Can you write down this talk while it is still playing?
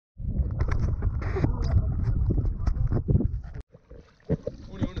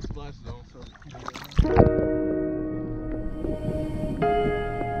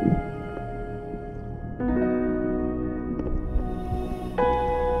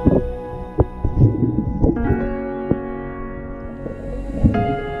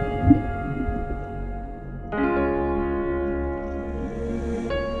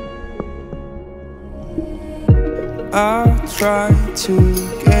tried to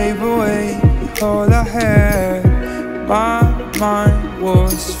give away all I had. My mind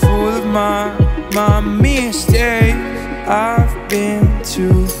was full of my mistakes. I've been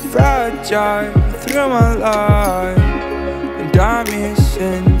too fragile through my life, and I'm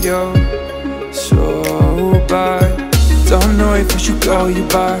missing you so bad. Don't know if I should call you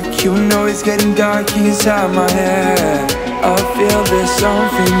back. You know it's getting dark inside my head. I feel there's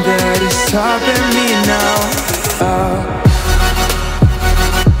something that is stopping me now.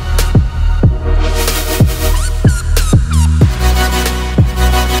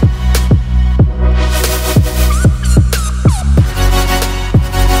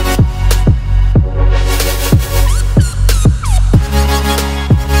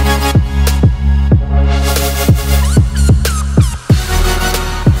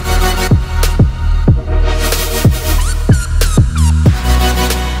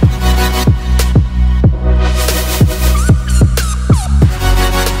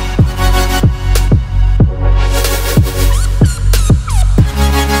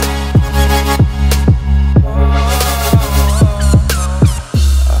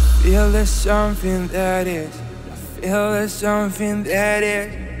 There's something that is, I feel there's something that is,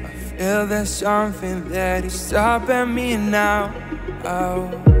 I feel there's something that is stopping me now.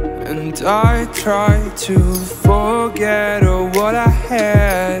 And I try to forget all what I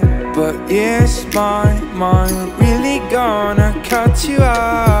had, but is my mind really gonna cut you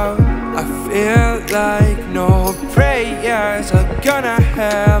out? I feel like no prayers are gonna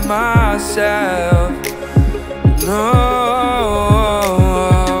help myself. No,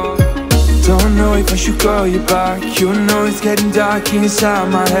 don't know if I should call you back. You know it's getting dark inside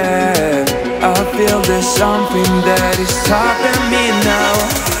my head. I feel there's something that is stopping me now.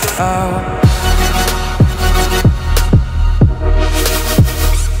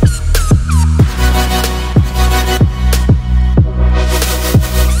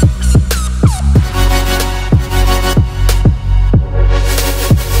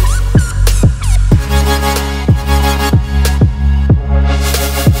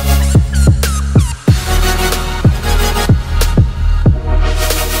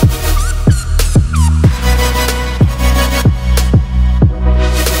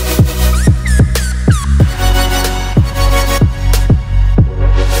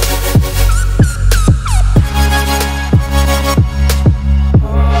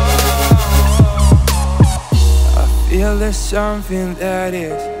 There's something that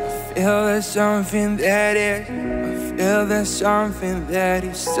is, I feel there's something that is, I feel there's something that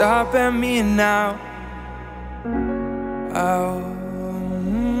is stopping me now.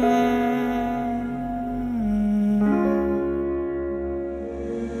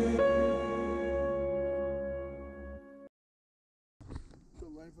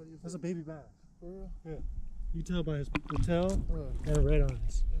 That's a baby bass. Yeah. You tell by his tail and the red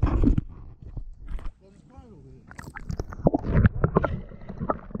eyes.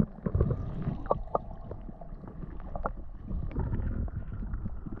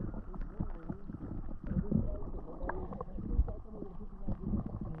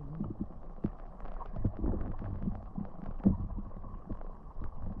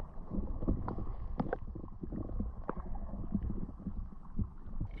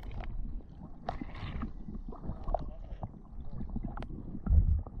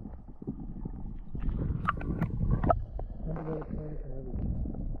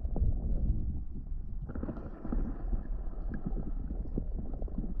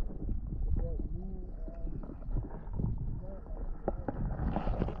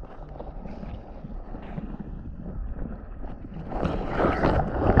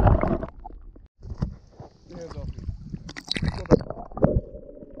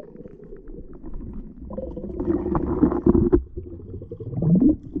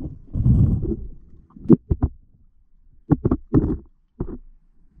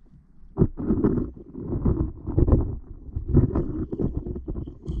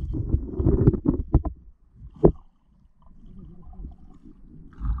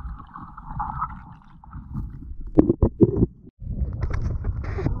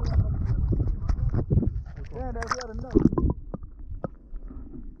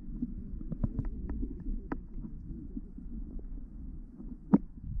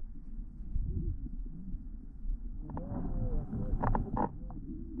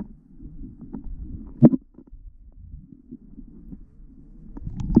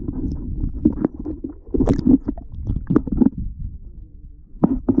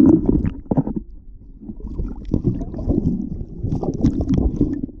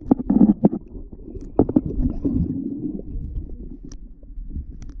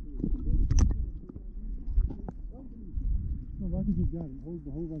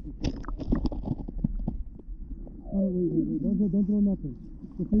 the whole right. Oh, wait. Don't throw nothing.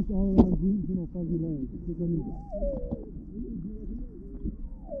 The fish all around you, fuzzy legs. Just let me.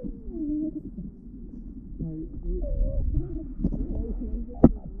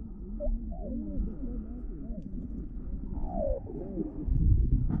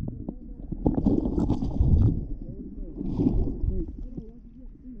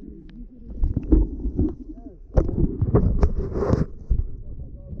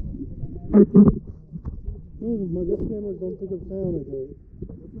 My this cameras don't pick up sound, I think.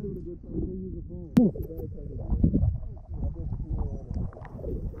 Let's play with a good time. We'll use the phone.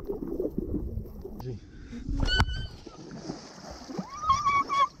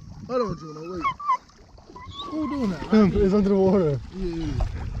 Hold on, Juno, wait. Who doing that? Right? It's under the water. Yeah.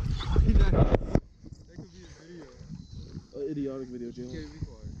 That could be a video. An idiotic video, Juno.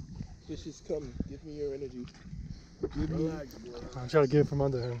 Fish is coming. Give me your energy. Relax, boy. I'm trying to get it from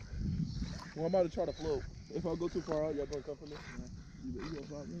under him. Well, I'm about to try to float. If I go too far out, y'all gonna come for me? You gonna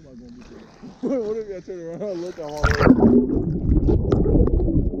stop me? I'm not gonna be there. What if I turn around and look at all the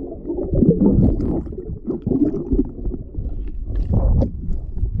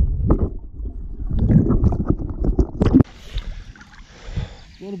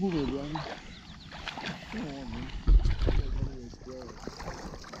What a boo-boo, bro. Come on, man.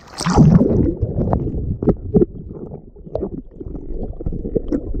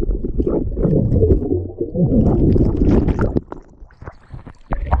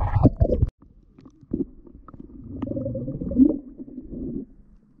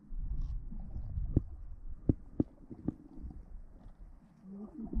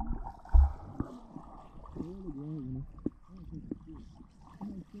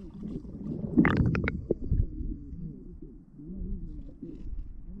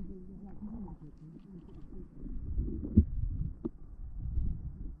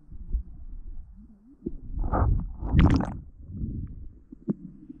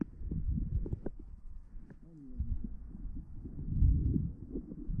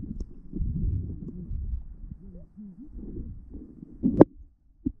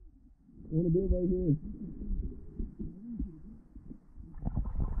 I want a bit right here.